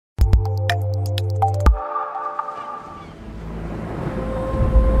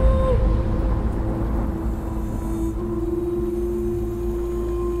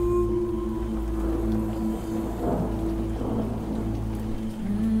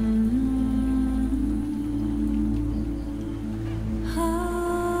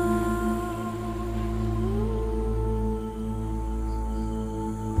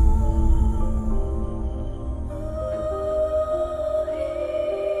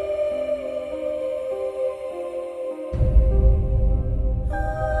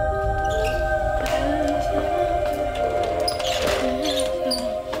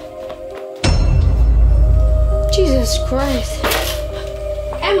Christ.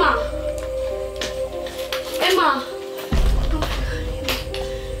 Emma! Emma!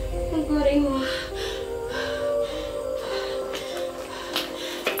 Oh God, Emma.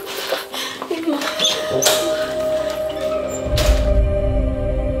 Emma.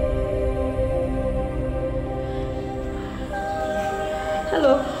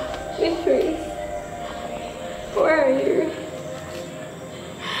 Hello, Beatrice. Where are you?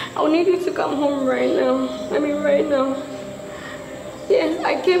 I need you to come home right now. I mean, right now. Yes,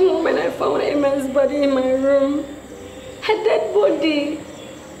 I came home and I found Emma's body in my room. Her dead body.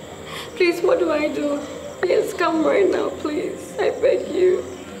 Please, what do I do? Yes, come right now, please. I beg you.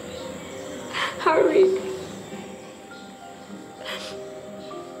 Hurry.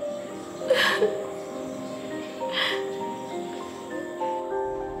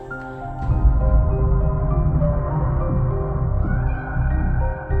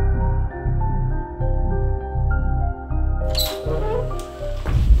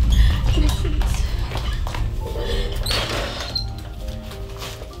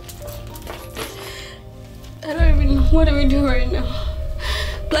 What do we do right now?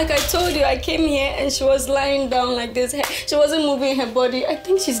 Like I told you, I came here and she was lying down like this. She wasn't moving her body. I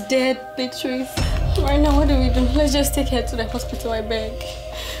think she's dead, Beatrice. Right now, what do we do? Let's just take her to the hospital, I beg.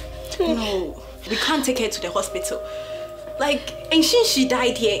 No, we can't take her to the hospital. Like, and since she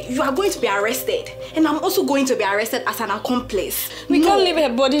died here, you are going to be arrested. And I'm also going to be arrested as an accomplice. We can't leave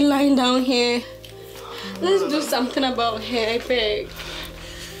her body lying down here. Let's do something about her, I beg.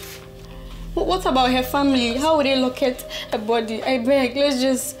 What about her family? How would they locate her body? I beg, let's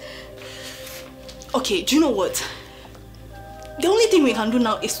just... Okay, do you know what? The only thing we can do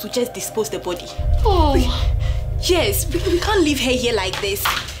now is to just dispose the body. Oh. Yes, we can't leave her here like this.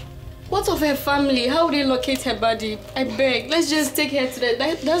 What of her family? How would they locate her body? I beg, let's just take her to the...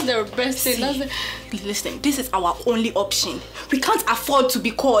 That's the best thing. Listen, this is our only option. We can't afford to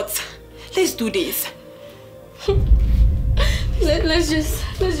be caught. Let's do this. Let's just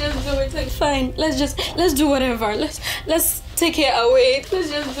do it. Like, fine. Let's do whatever. Let's take her away.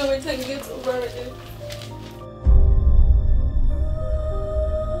 Let's just do it and get over it.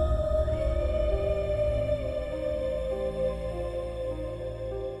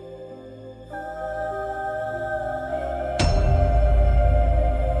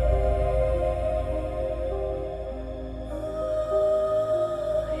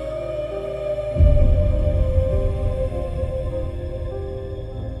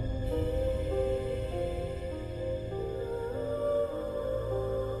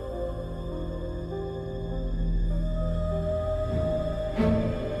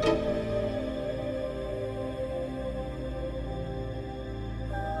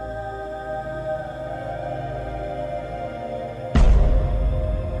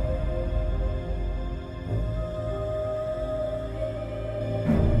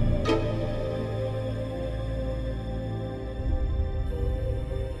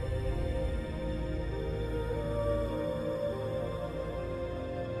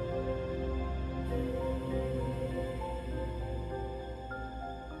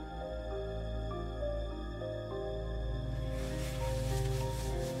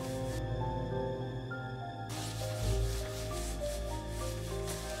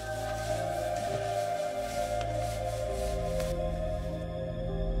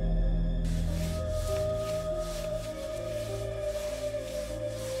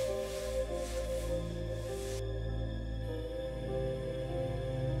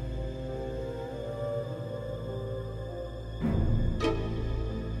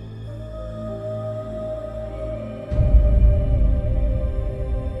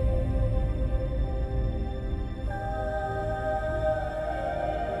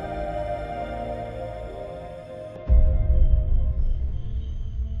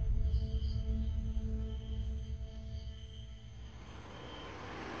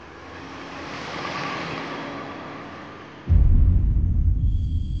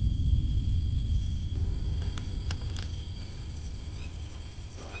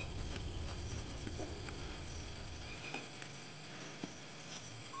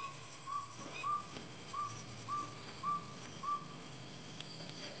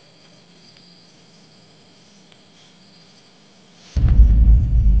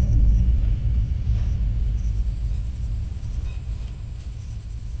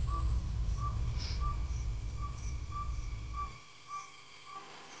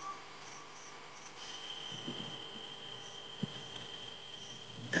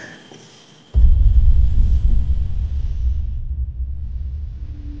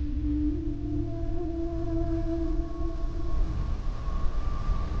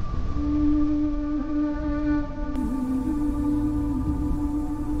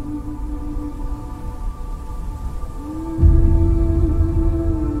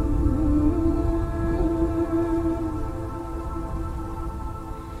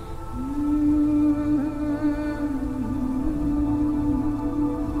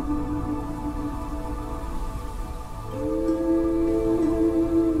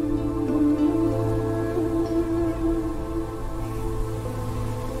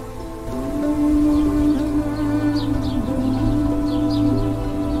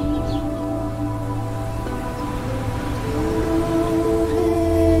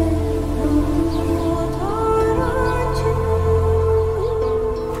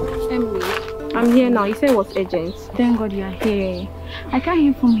 now? You said it was urgent. Thank God you are here. I can't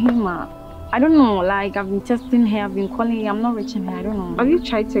hear from him. I don't know, like I've been texting her, I've been calling her, I'm not reaching her, I don't know. Have you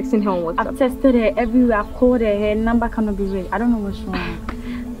tried texting her on WhatsApp? I've texted her everywhere, I've called her, her number cannot be reached. I don't know what's wrong.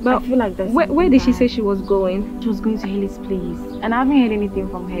 But I feel like that's where did she say she was going? She was going to Haley's place. And I haven't heard anything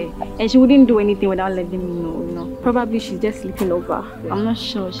from her. And she wouldn't do anything without letting me know, you know. Probably she's just sleeping over. I'm not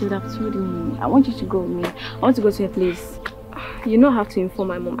sure, she would have told me. I want you to go with me. I want to go to her place. You know how to inform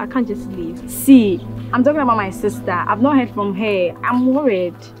my mom. I can't just leave. See, I'm talking about my sister. I've not heard from her. I'm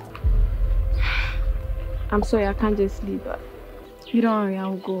worried. I'm sorry, I can't just leave her. You don't worry,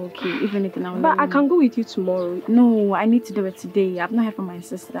 I'll go, okay? If anything, I'll But I can go with you tomorrow. No, I need to do it today. I've not heard from my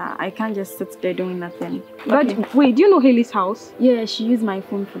sister. I can't just sit there doing nothing. But okay. Wait, do you know Haley's house? Yeah, she used my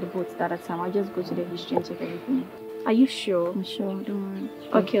phone for the boat the other time. I'll just go to the history and check everything. Are you sure? I'm sure, don't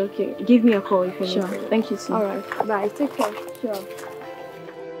worry. Okay. Give me a call if you need. Sure, thank you, sir. Alright, bye. Take care. Sure.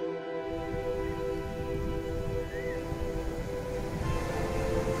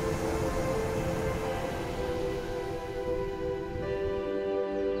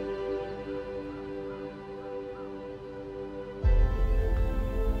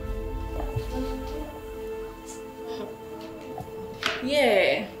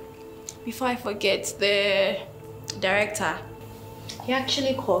 Yeah, before I forget, the director, he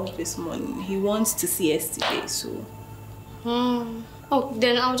actually called this morning. He wants to see us today, so. Oh,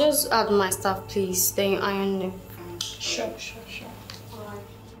 then I'll just add my stuff, please. Then you iron it. Sure. Alright.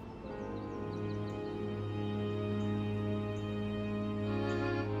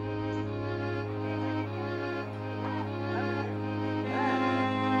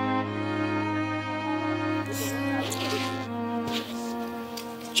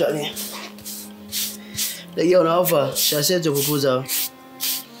 Charlie, the girl now offer, she accept your proposal.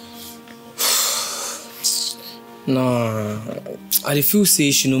 Nah, I feel say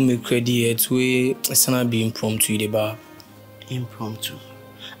she no make ready yet. We it's gonna be impromptu the bar. Impromptu.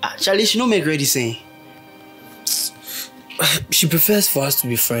 Charlie, she no make ready saying. She prefers for us to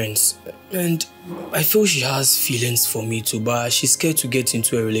be friends, and I feel she has feelings for me too. But she's scared to get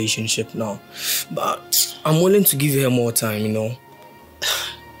into a relationship now. But I'm willing to give her more time, you know.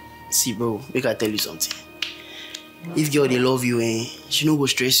 See, bro, make I tell you something. If girl they love you, she no go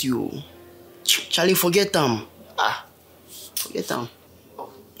stress you. Charlie, forget them. Forget them.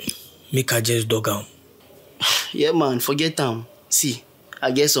 Make her just dog am. Yeah, man, forget them. See,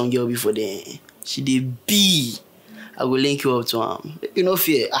 I get some girl before then. She did be. I will link you up to him. You no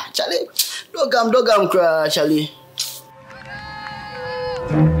fear. Charlie, dog am, cry, Charlie.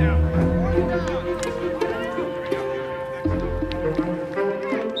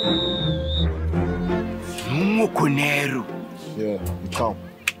 Yeah, you come.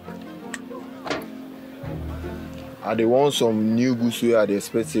 I want some new goods where I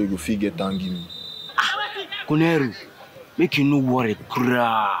expect you to get and give me. Koneru, make you no worry,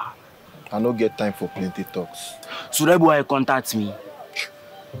 cry. I don't get time for plenty talks. So that boy contact me.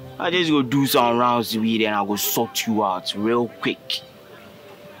 I just go do some rounds with it and I go sort you out real quick.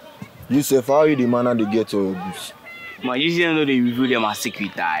 You say, how you the man and they get all your goods? Man, you see, know they reveal them as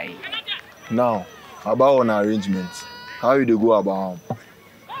secret eye. Now, about an arrangement. How you they go about them?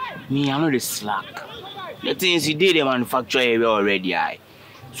 Me, I know the slack. The things you did, they manufacture here already, aye.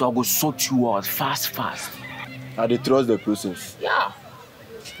 So I go sort you out fast. I they trust the process. Yeah.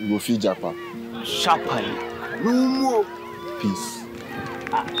 You go feed Japa. Sharply. No more. Peace.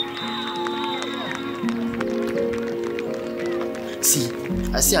 See,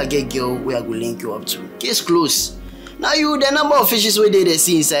 I see I get girl where I go link you up to. Case close. Now you, the number of fishes where they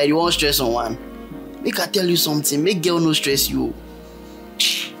see inside, you won't stress on one. Make I tell you something, make girl no stress you.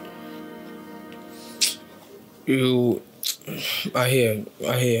 I hear.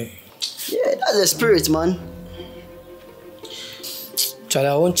 Yeah, that's the spirit, man. Charlie,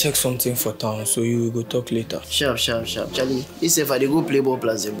 I want to check something for town, so you will go talk later. Sharp. Charlie, this if I dey go play ball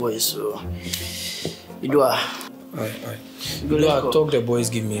plus the boys, so you do a. Aye. You talk the boys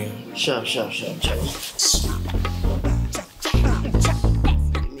give me. Sharp, Charlie.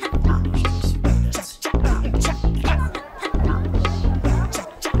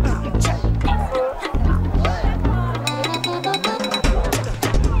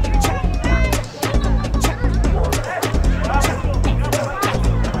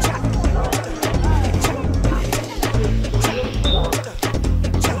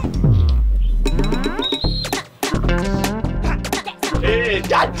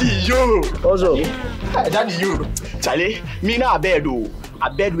 Daddy, yo! Also, Daddy, yo! Charlie, me na bed, oh. I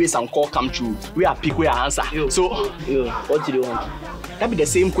bed way some call come true. We are pick, we are answer. Yo, what do they want? That be the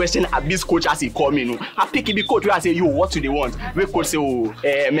same question Abyss coach as he call me. No, I pick it be coach. We I say, yo, what do they want? We coach say, oh,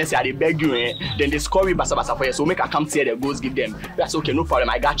 Messi, I beg you. Then they score we basa for you. So make I come see the goals, give them. That's okay, no problem.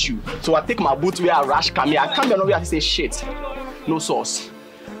 I got you. So I take my boot. We are rush come here. I come here now. We have to say shit. No sauce.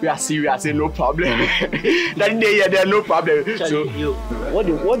 We are serious. I say no problem. That day yeah, there no problem. Charlie, so yo, what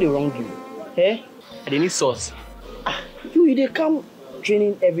they wrong you? Eh? They need sauce. You they come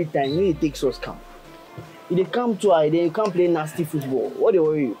training every time. You take sauce come. They come to they come play nasty football. What they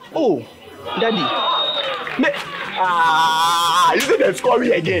worry you? Oh, daddy. You say they score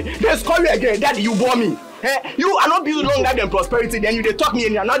me again. They score me again. Daddy, you bore me. Hey, you are not build long life and prosperity. Then you they talk me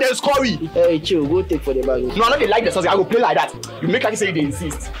and you're not there score me. Hey, chill. Go take for the bag. No, I know they like the sauce. I go play like that. You make like say they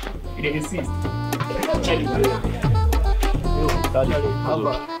insist. They insist.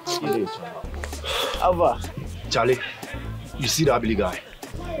 Ava. Charlie, you see that Billy guy?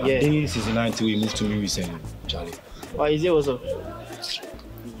 Yeah. This is the night he moved to me recently, Charlie. Why is it also?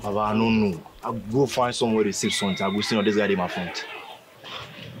 Ava, I don't know. I'll go find somewhere to save something. I'll go see on this guy in my front.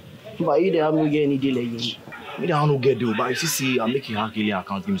 But you don't get any deal again. Me I don't get deal, but you see, I'll make you hack Alien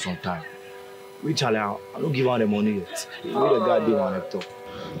account, give me some time. Wait, Charlie, I don't give her the money yet. Wait the guy did one laptop.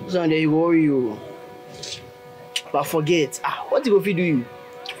 So they worry you. But forget. What you go fit do you?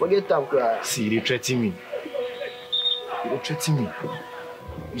 Forget that cry. See, they threaten me. They threaten me.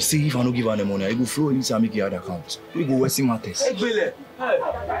 You see, if I don't give her the money, I go throw it inside and make you other account. We go Western Matters. Hey.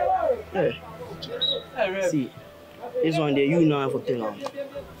 See, this one there, you know for tell him.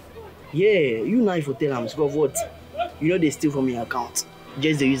 Yeah, you know for tell him. Because what? You know they steal from your account.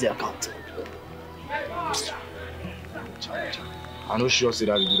 Just they use the account. I'm not sure say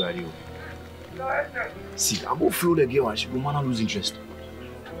that's a good idea. See, I go flow the girl and she go man lose interest.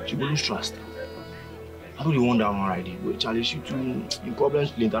 She go lose trust. I don't want that one right there. But Charlie, she too in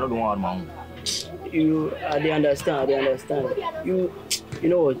problems plenty. I don't want my own. They understand. You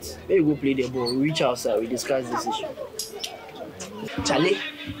know what? Maybe you go play the ball. We reach outside. We discuss this issue. Charlie,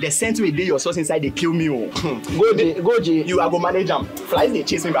 the scent we did your sauce inside, they kill me. Oh. Go J. You are go manage them. Flies they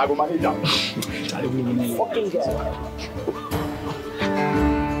chase me, but I go manage them. Charlie, we fucking guy.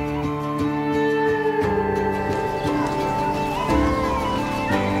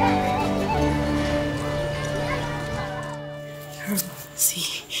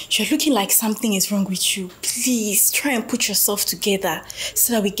 See, you're looking like something is wrong with you. Please, try and put yourself together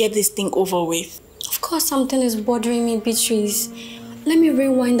so that we get this thing over with. Of course something is bothering me, Beatrice. Let me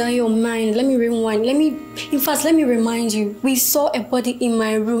rewind down your mind. Let me remind you. We saw a body in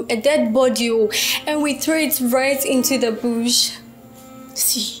my room, a dead body, and we threw it right into the bush.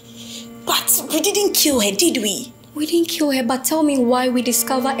 See, but we didn't kill her, did we? We didn't kill her, but tell me why we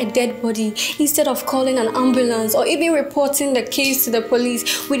discovered a dead body. Instead of calling an ambulance or even reporting the case to the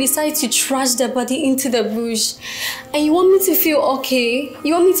police, we decided to trash the body into the bush. And you want me to feel okay?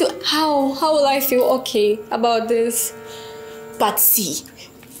 You want me to... How will I feel okay about this? But see,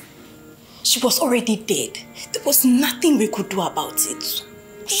 she was already dead. There was nothing we could do about it.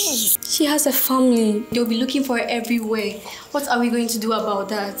 Please. She has a family. They'll be looking for her everywhere. What are we going to do about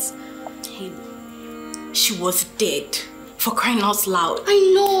that? She was dead. For crying out loud.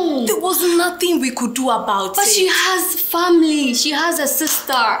 I know. There was nothing we could do about it. But she has family. She has a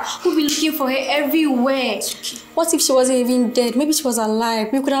sister who'll be looking for her everywhere. Okay. What if she wasn't even dead? Maybe she was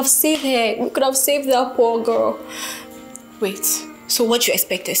alive. We could have saved her. We could have saved that poor girl. Wait. So what you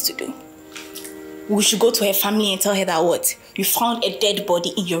expect us to do? We should go to her family and tell her that what? You found a dead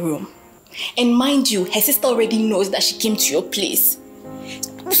body in your room. And mind you, her sister already knows that she came to your place.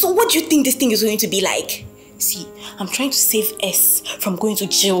 So what do you think this thing is going to be like? See, I'm trying to save us from going to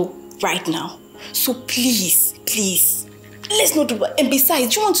jail right now. So please, let's not do that. And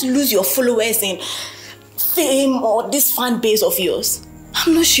besides, do you want to lose your followers and fame or this fan base of yours?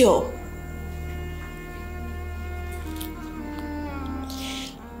 I'm not sure.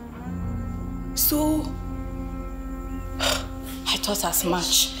 So, I thought as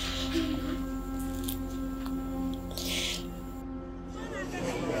much.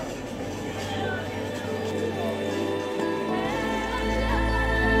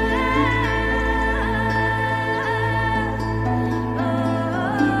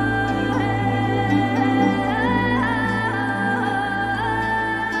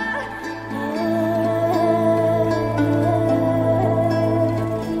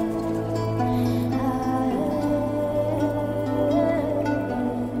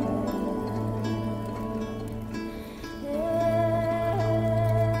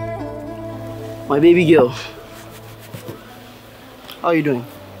 My baby girl, how are you doing?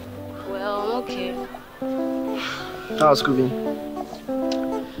 Well, I'm okay. How's school been?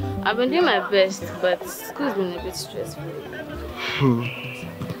 I've been doing my best, but school's been a bit stressful.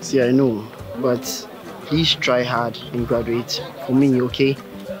 See, I know, but please try hard and graduate for me, okay?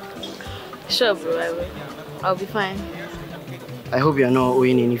 Sure, bro, I will. I'll be fine. I hope you're not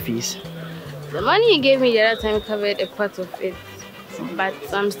owing any fees. The money you gave me the other time covered a part of it, but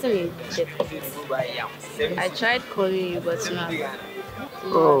I'm still in debt. I tried calling you, but no.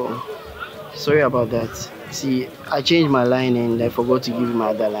 Oh, sorry about that. See, I changed my line and I forgot to give you my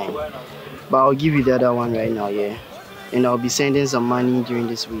other line. But I'll give you the other one right now, yeah? And I'll be sending some money during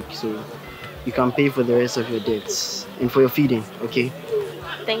this week, so you can pay for the rest of your debts and for your feeding, okay?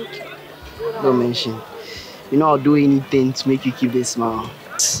 Thank you. Don't mention. You know I'll do anything to make you keep this smile.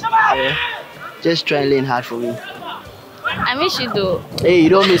 Yeah? Just try and learn hard for me. I miss you though. Hey, you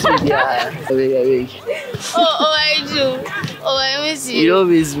don't miss me, yeah. Awake. Oh, I do. Oh, I miss you. You don't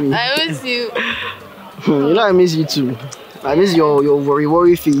miss me. I miss you. You know I miss you too. I miss your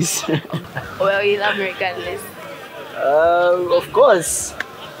worry face. Well, you love me regardless. Of course.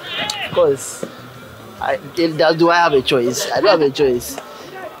 Of course. Do I have a choice? I don't have a choice.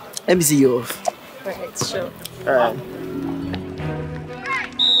 Let me see you off. Right, sure. Alright.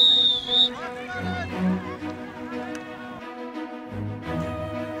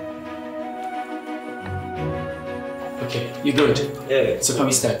 Okay, you good? Yeah. So can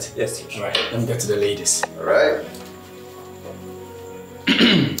we start? Yes. Alright, let me get to the ladies. Alright.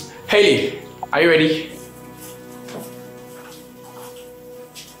 Hailey, are you ready?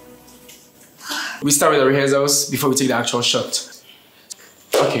 We start with the rehearsals before we take the actual shot.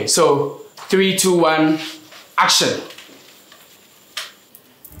 Okay, so 3, 2, 1, action.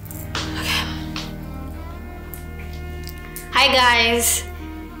 Hi guys.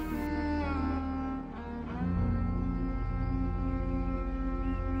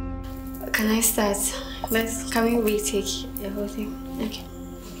 Can I start? Can we retake the whole thing? Okay.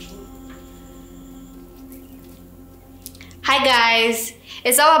 Hi guys.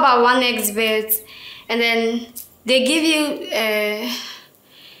 It's all about one exhibit, and then they give you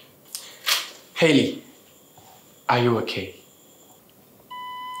Hailey, are you okay?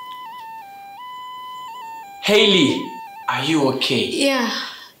 Hailey, are you okay? Yeah,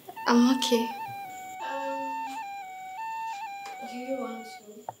 I'm okay. Do you want to?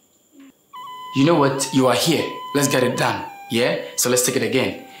 You know what? You are here. Let's get it done. Yeah? So let's take it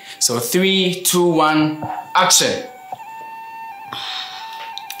again. So 3, 2, 1, action.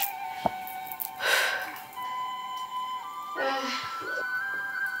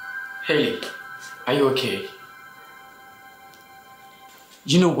 Hailey, are you okay?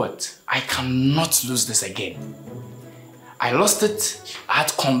 You know what? I cannot lose this again. I lost it. I had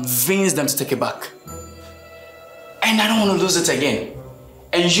to convince them to take it back. And I don't want to lose it again.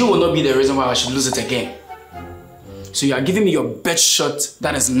 And you will not be the reason why I should lose it again. So you are giving me your best shot,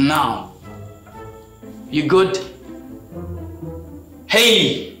 that is now. You good?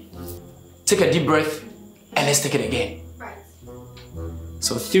 Hailey, take a deep breath and let's take it again. Right.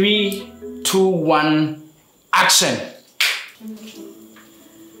 So 3, 2, 1, action.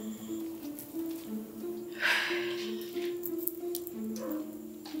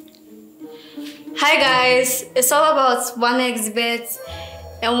 Hi guys, it's all about one exhibit,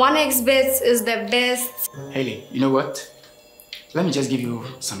 and one exhibit is the best. Hailey, you know what? Let me just give you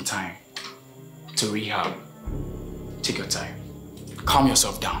some time to rehab. Take your time. Calm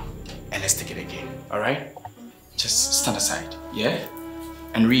yourself down and let's take it again, alright? Just stand aside, yeah?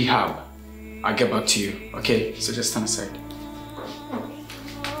 And rehab. I'll get back to you, okay? So just stand aside.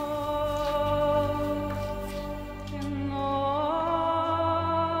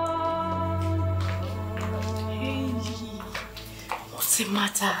 What's the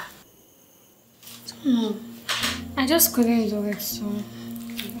matter? No, I just couldn't do it, so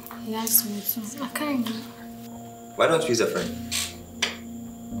he asked me to. I can't. Why don't you use a friend?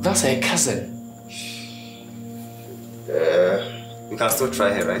 That's a cousin. We can still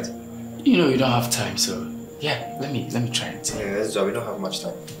try here, right? You know you don't have time, so yeah, let me try and see. Yeah, let's try. We don't have much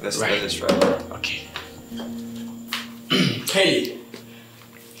time. Let's just try. Okay. Hailey,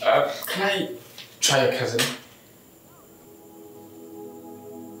 can I try your cousin?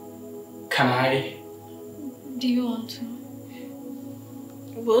 Can I? Do you want to?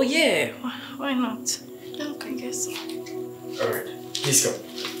 Well, yeah. Why not? Okay, I guess so. Alright, please go.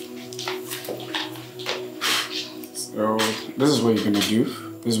 So, this is what you're gonna do.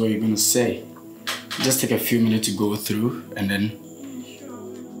 This is what you're gonna say. Just take a few minutes to go through and then...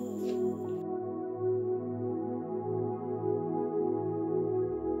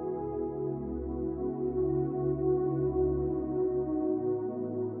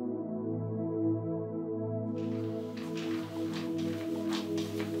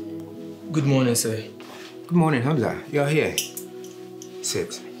 Good morning, sir. Good morning, Hamza. You're here.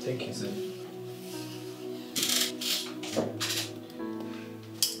 Sit. Thank you, sir.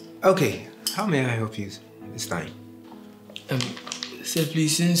 Okay, how may I help you this time? Sir,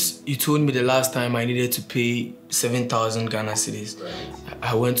 please, since you told me the last time I needed to pay 7,000 Ghana cedis,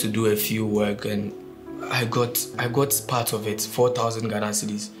 I went to do a few work and I got part of it, 4,000 Ghana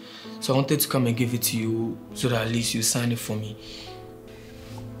cedis. So I wanted to come and give it to you so that at least you sign it for me.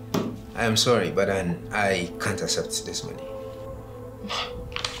 I am sorry, but I can't accept this money.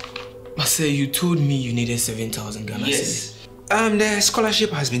 But sir, you told me you needed 7,000 Ghana cedis. The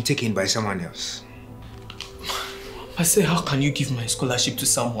scholarship has been taken by someone else. I said, how can you give my scholarship to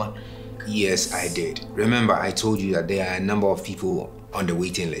someone? Yes, I did. Remember, I told you that there are a number of people on the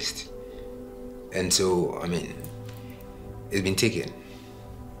waiting list. And so, it's been taken.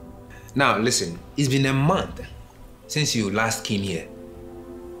 Now, listen, it's been a month since you last came here.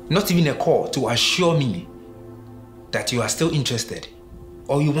 Not even a call to assure me that you are still interested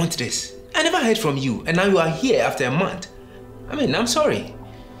or you want this. I never heard from you, and now you are here after a month. I'm sorry.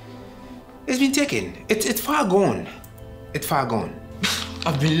 It's been taken. It's far gone. It's far gone.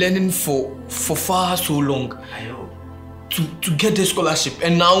 I've been learning for far so long. I know. To get the scholarship,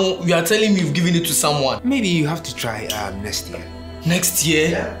 and now you are telling me you've given it to someone. Maybe you have to try next year. Next year?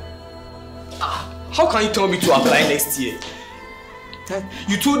 Yeah. How can you tell me to apply next year?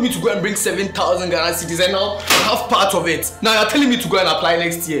 You told me to go and bring 7,000 Ghana cedis, and now I have part of it. Now you're telling me to go and apply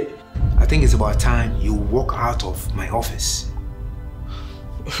next year. I think it's about time you walk out of my office.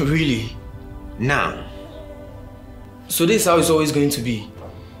 Really? Now. So this is how it's always going to be.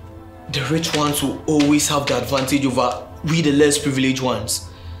 The rich ones will always have the advantage over we the less privileged ones.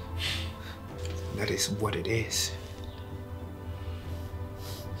 That is what it is.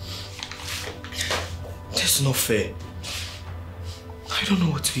 That's not fair. I don't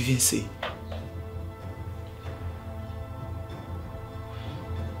know what to even say.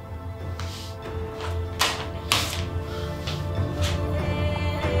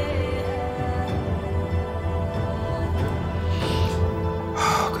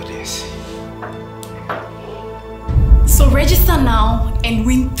 Oh, goodness. So register now and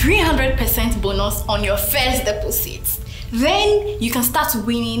win 300% bonus on your first deposit. Then you can start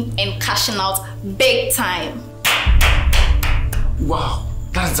winning and cashing out big time. Wow,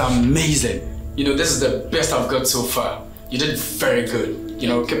 that's amazing. This is the best I've got so far. You did very good.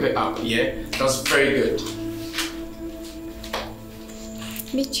 Keep it up, yeah? That's very good.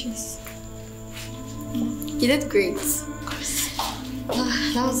 Beaches. You did great. Of course.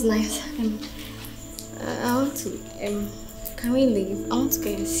 That was nice. I want to, can we leave? I want to go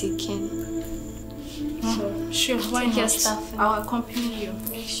and see Ken. So, sure, why not? Stuff. I'll accompany you.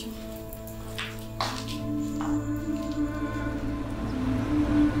 Yeah, sure.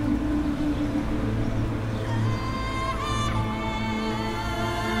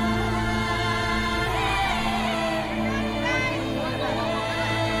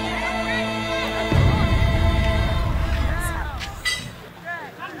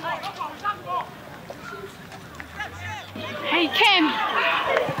 Hey, Ken!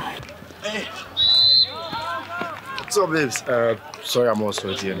 Hey! What's up, babes? Sorry I'm all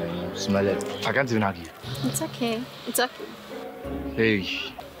sweaty and smell it. I can't even argue. It's okay. It's okay.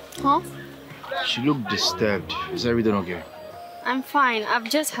 Hey. Huh? She looked disturbed. Is everything okay? I'm fine. I've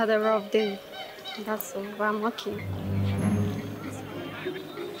just had a rough day. That's all, but I'm okay.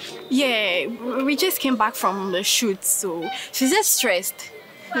 Yeah, we just came back from the shoot, so she's just stressed.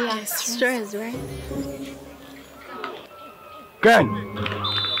 Yeah, stressed, right? Ken!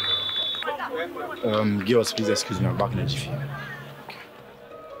 Girls, please excuse me. I'm back in a jiffy.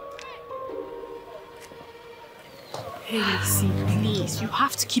 Hey, see, please, you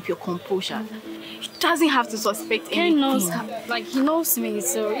have to keep your composure. He doesn't have to suspect anything. Ken knows, he knows me,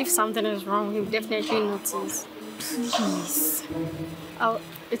 so if something is wrong, he'll definitely notice. Please.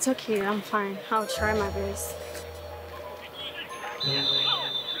 It's okay, I'm fine. I'll try my best.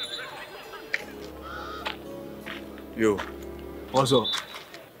 Yo, what's up?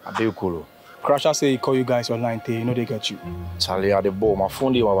 I be cool. Crusher say he call you guys online, they know they get you. Charlie, at the ball, my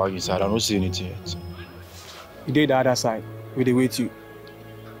phone dey my bag inside. I don't see anything yet. You did the other side. We dey wait you.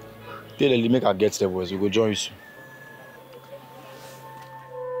 Tell the make I get the boys. We go join you soon.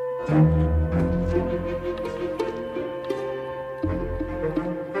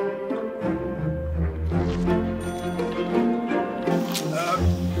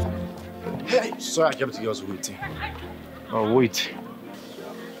 Hey, sorry I kept the girls waiting. Oh, wait.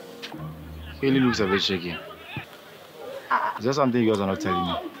 Haley looks a bit shaky. Is there something you guys are not telling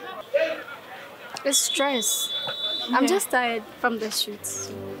me? It's stress. I'm just tired from the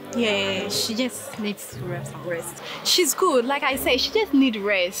shoots. Yeah, she just needs to rest. She's good, like I say, she just needs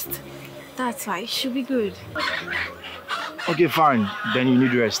rest. That's why she'll be good. Okay, fine. Then you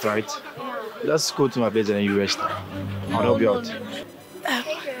need rest, right? Yeah. Let's go to my place and then you rest. I'll help you out.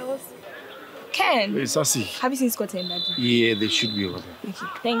 Hey, girls. Ken. Hey, Sassy. Have you seen Scott and Daddy? Yeah, they should be over there. Okay,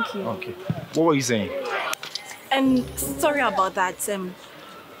 thank you. Okay. What were you saying? Sorry about that.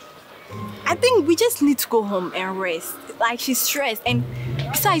 I think we just need to go home and rest. Like, she's stressed, and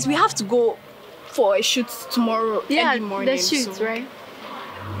besides, we have to go for a shoot tomorrow early morning. The shoot, right?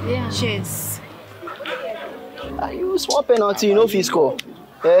 Yeah. Cheers. Are you small penalty, you know, if you score?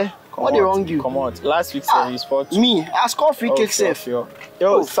 Eh? What they wrong you? Come on. Last week, you scored. Me? I score free kick safe.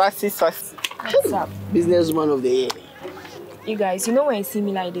 Yo, Sassy. What's up? Businessman of the year. You guys, you know when you see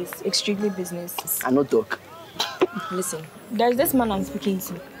me like this, it's strictly business. I no talk. Listen, there's this man I'm speaking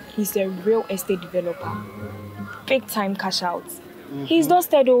to. He's a real estate developer. Big time cash out. He's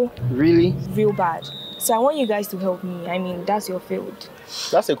dusted though. Really? Real bad. So I want you guys to help me. I mean, that's your field.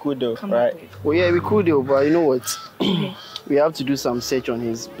 That's a cool deal, right? Well, yeah, we could do, but you know what? We have to do some search on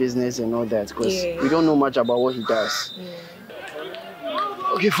his business and all that because we don't know much about what he does.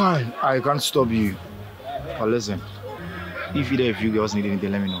 Okay, fine. I can't stop you. But listen, if either of you girls need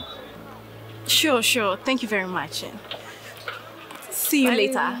anything, let me know. Sure. Thank you very much. See you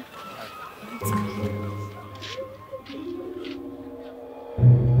later.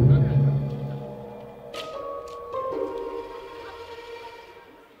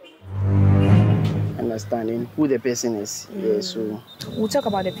 Understanding who the person is. Yeah, so we'll talk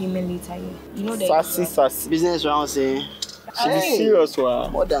about the payment later. You know the Sassy. Business round say. She be serious, wow.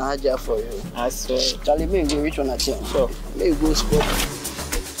 More than Haja for you. I swear. Charlie, may you go reach on a chain. Sure. May you go sport.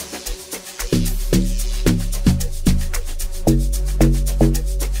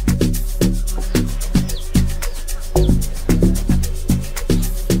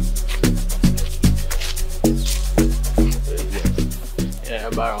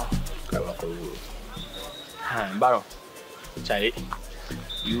 Barrow. Barrow. Charlie,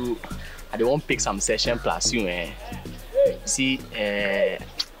 I don't want to pick some session plus you, eh? See, I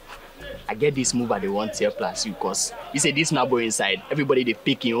get this move I don't want to plus you because you say this Nabo inside, everybody they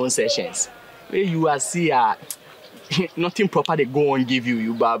pick your own sessions. Where you are see nothing proper they go and give you,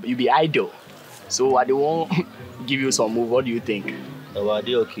 you be idle. So I don't want give you some move. What do you think? No, I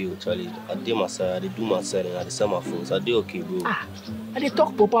did okay, Charlie. I did my side, I do my side, and I sell my phones. I did okay, bro. I dey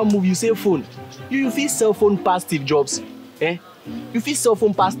talk proper move, you say phone. You fit cell phone past Steve Jobs. Eh? You fit cell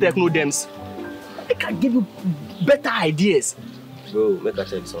phone past Techno Dems. I can give you better ideas. Bro, make I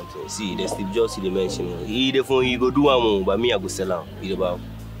tell you something. See, the Steve Jobs he mentioned. He the phone you go do one, but me I go sell him. You about.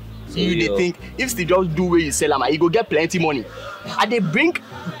 So you dey think if Steve Jobs do where you sell him, he go get plenty money. And they bring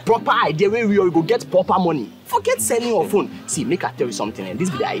proper idea where you go get proper money. Forget selling your phone. See, make I tell you something, and this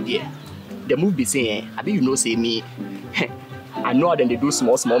be the idea. The move be saying, I bet you know say me. I know them they do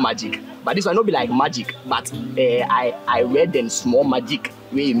small magic, but this one not be like magic. But I read them small magic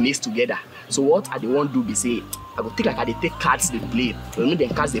where you mix together. So what I dey want do be say I go take like I dey take cards they play. When them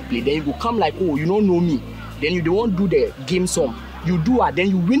cards they play, then you go come like oh you don't know me. Then you don't want do the game sum. You do it, then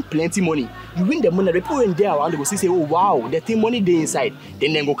you win plenty money. You win the money. The people in there around they go say oh wow the thing money they inside.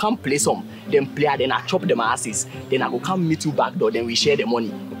 Then go come play some. Then play then I chop them asses. Then I go come meet you back door. Then we share the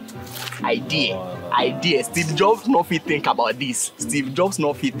money. Idea. Steve Jobs not fit think about this. Steve Jobs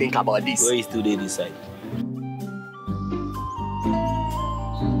not fit think about this. Where is today decide?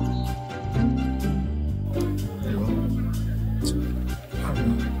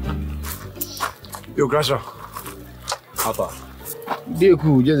 Yo, Grasha. How far? They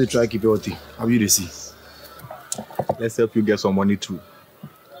cool, just try keep healthy. How you see? Let's help you get some money too.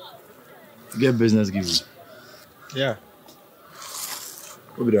 Get business give you. Yeah.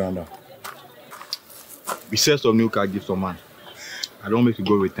 What be the under? We sell some new car, give some man. I don't make you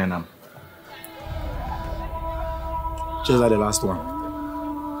go return them. Just like the last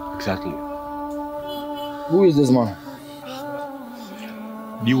one. Exactly. Who is this man?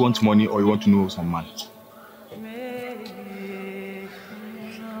 Do you want money or you want to know some man?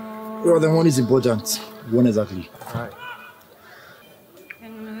 Well, the money is important. When exactly? Alright.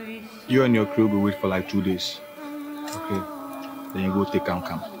 You and your crew will wait for like 2 days. Okay. Then you go take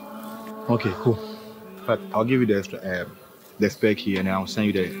come. Okay, cool. In fact, I'll give you the spec here and then I'll send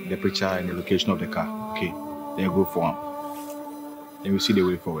you the picture and the location of the car. Okay. Then you go for him. Then we'll see the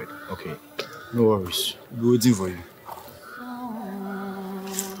way forward. Okay. No worries. We're waiting for you.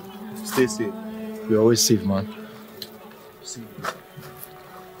 Stay safe. We're always safe, man. See you.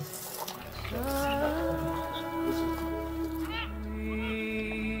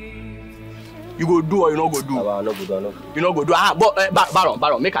 You go do or you not go do? I no go do, I no go. You not go do. But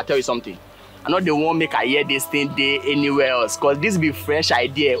Baron, make I tell you something. I know they won't make I hear this thing day anywhere else. Cause this be fresh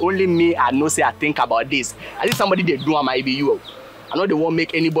idea. Only me, I know say I think about this. At least somebody they do might be you. I know they won't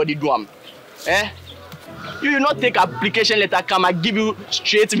make anybody do them. You will not take application letter, come and give you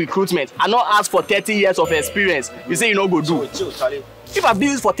straight recruitment. I not ask for 30 years of experience. You say you not go do. Chill, Charlie. If I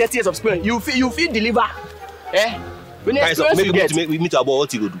build for 30 years of experience, you feel deliver. When you experience maybe you get. we meet about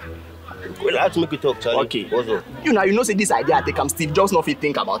what you go do. We'll have to make it talk, Charlie. Okay. What's up? You know say this idea I take Steve Jobs not fit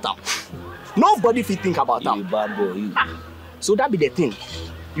think about them. Nobody fit think about them. You bad boy, you. So that be the thing.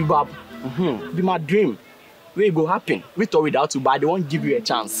 You bab. Be my dream. Where it go happen? With or without you, but they won't give you a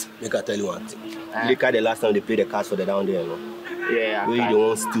chance. Make I tell you one thing. Look at the last time they played the cards for the down there, no? Yeah. Where you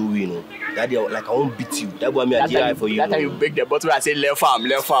don't still win, no? That day, like I won't beat you. That boy me a GI for you. That time you break the bottle, I say left arm.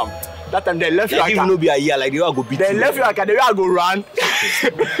 That time they left you. Like if you no be a year, like they will go beat you. They left you like they will go run.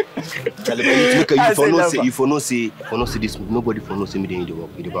 You for no say this. Nobody for no say me they in the work,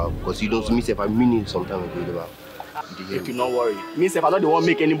 because you don't see me say if I mean it sometimes in the work. If you not worry. Me say if I not the one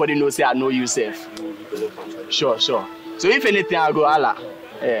make anybody know say I know you safe. Sure. So if anything I go Allah.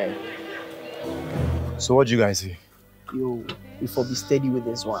 Yeah. So what do you guys say? Yo, if I be steady with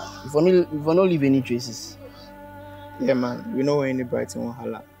this one. If I not leave any traces. Yeah, man. We know where any Brighton will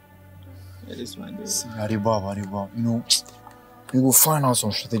holla. Yeah, this one. See, Ariba. You know, we will find out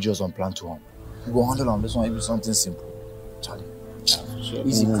some strategies and plan to him. We will handle on this one. It will be something simple. Charlie. Sure.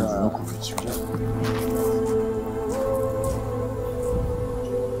 Easy.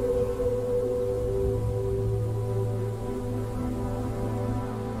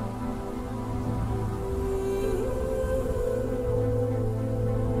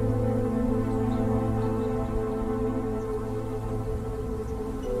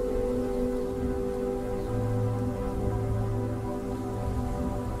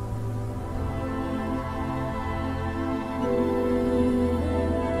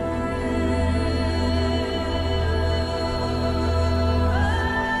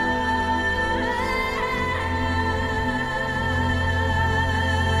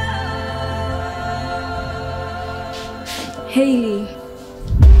 Hailey.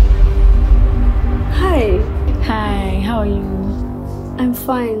 Hi. Hi, how are you? I'm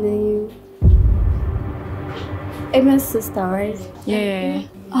fine, and you? Emma's sister, right? Yeah.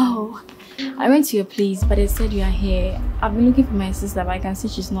 Oh. I went to your place, but they said you are here. I've been looking for my sister, but I can see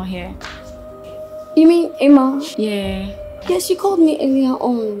she's not here. You mean Emma? Yeah. Yeah, she called me earlier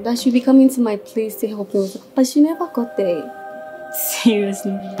on that she'll be coming to my place to help me, but she never got there.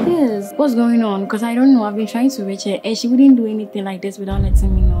 Seriously? Yes. What's going on? Because I don't know. I've been trying to reach her and she wouldn't do anything like this without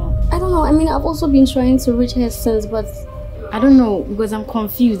letting me know. I don't know. I mean, I've also been trying to reach her since, but I don't know because I'm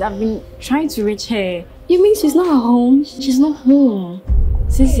confused. I've been trying to reach her. You mean she's not at home? She's not home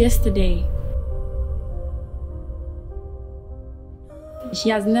since yesterday. She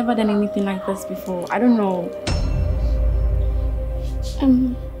has never done anything like this before. I don't know.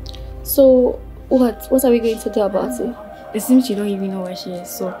 So what are we going to do about it? It seems you don't even know where she is,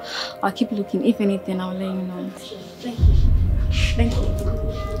 so I'll keep looking. If anything, I'll let you know. Thank you. Thank you.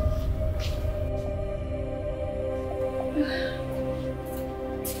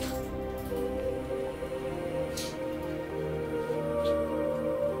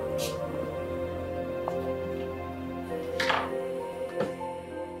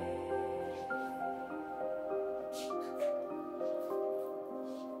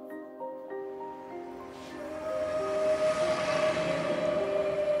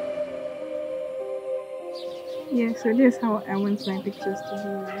 Yeah, so this is how I want my pictures to be,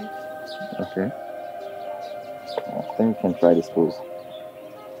 right? Okay. I think we can try this pose.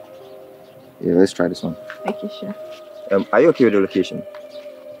 Yeah, let's try this one. Okay, sure. Are you okay with the location?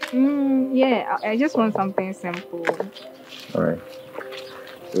 Yeah, I just want something simple. Alright.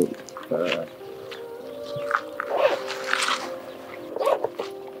 So,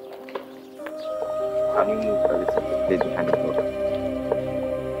 can you move a little bit behind the door?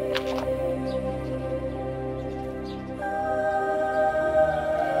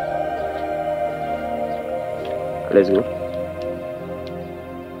 Let's go.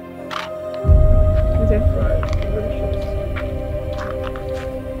 Okay.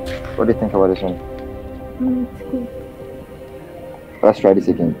 What do you think about this one? It's cool. Let's try this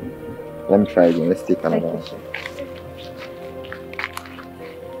again. Let me try again. Let's take another one.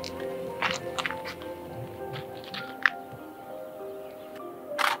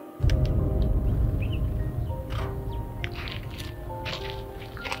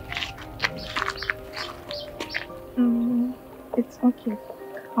 It's okay.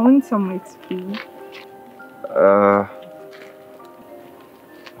 I want somewhere to be.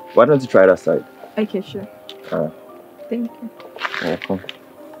 Why don't you try that side? Okay, sure. Alright. Thank you. Welcome.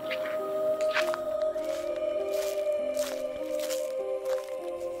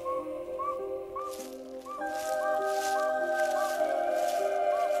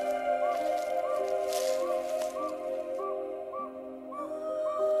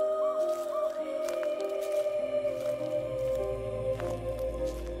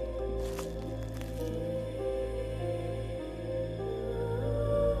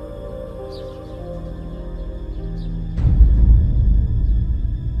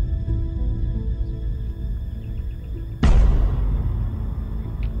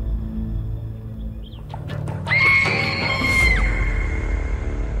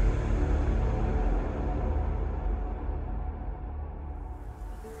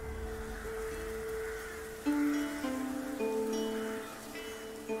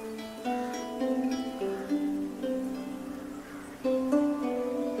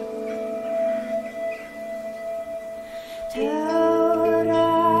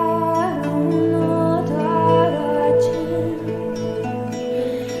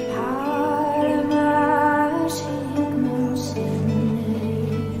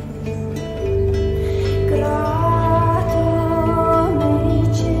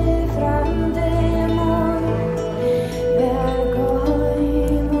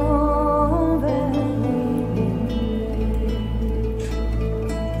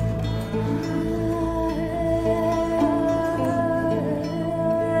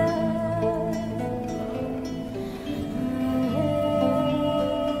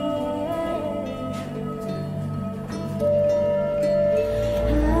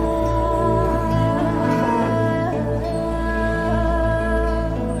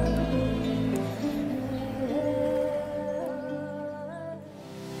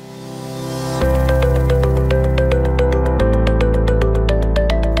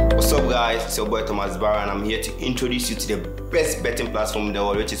 It's your boy Thomas Barra, and I'm here to introduce you to the best betting platform in the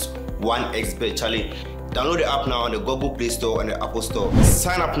world, which is 1xBet. Charlie, download the app now on the Google Play Store and the Apple Store.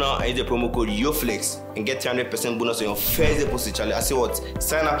 Sign up now and use the promo code YOFLEX and get 300% bonus on your first deposit. Charlie, I say what?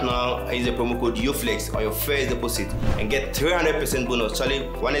 Sign up now and use the promo code YOFLEX on your first deposit and get 300% bonus. Charlie,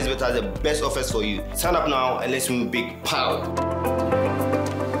 1xBet has the best offers for you. Sign up now and let's win big. Pow!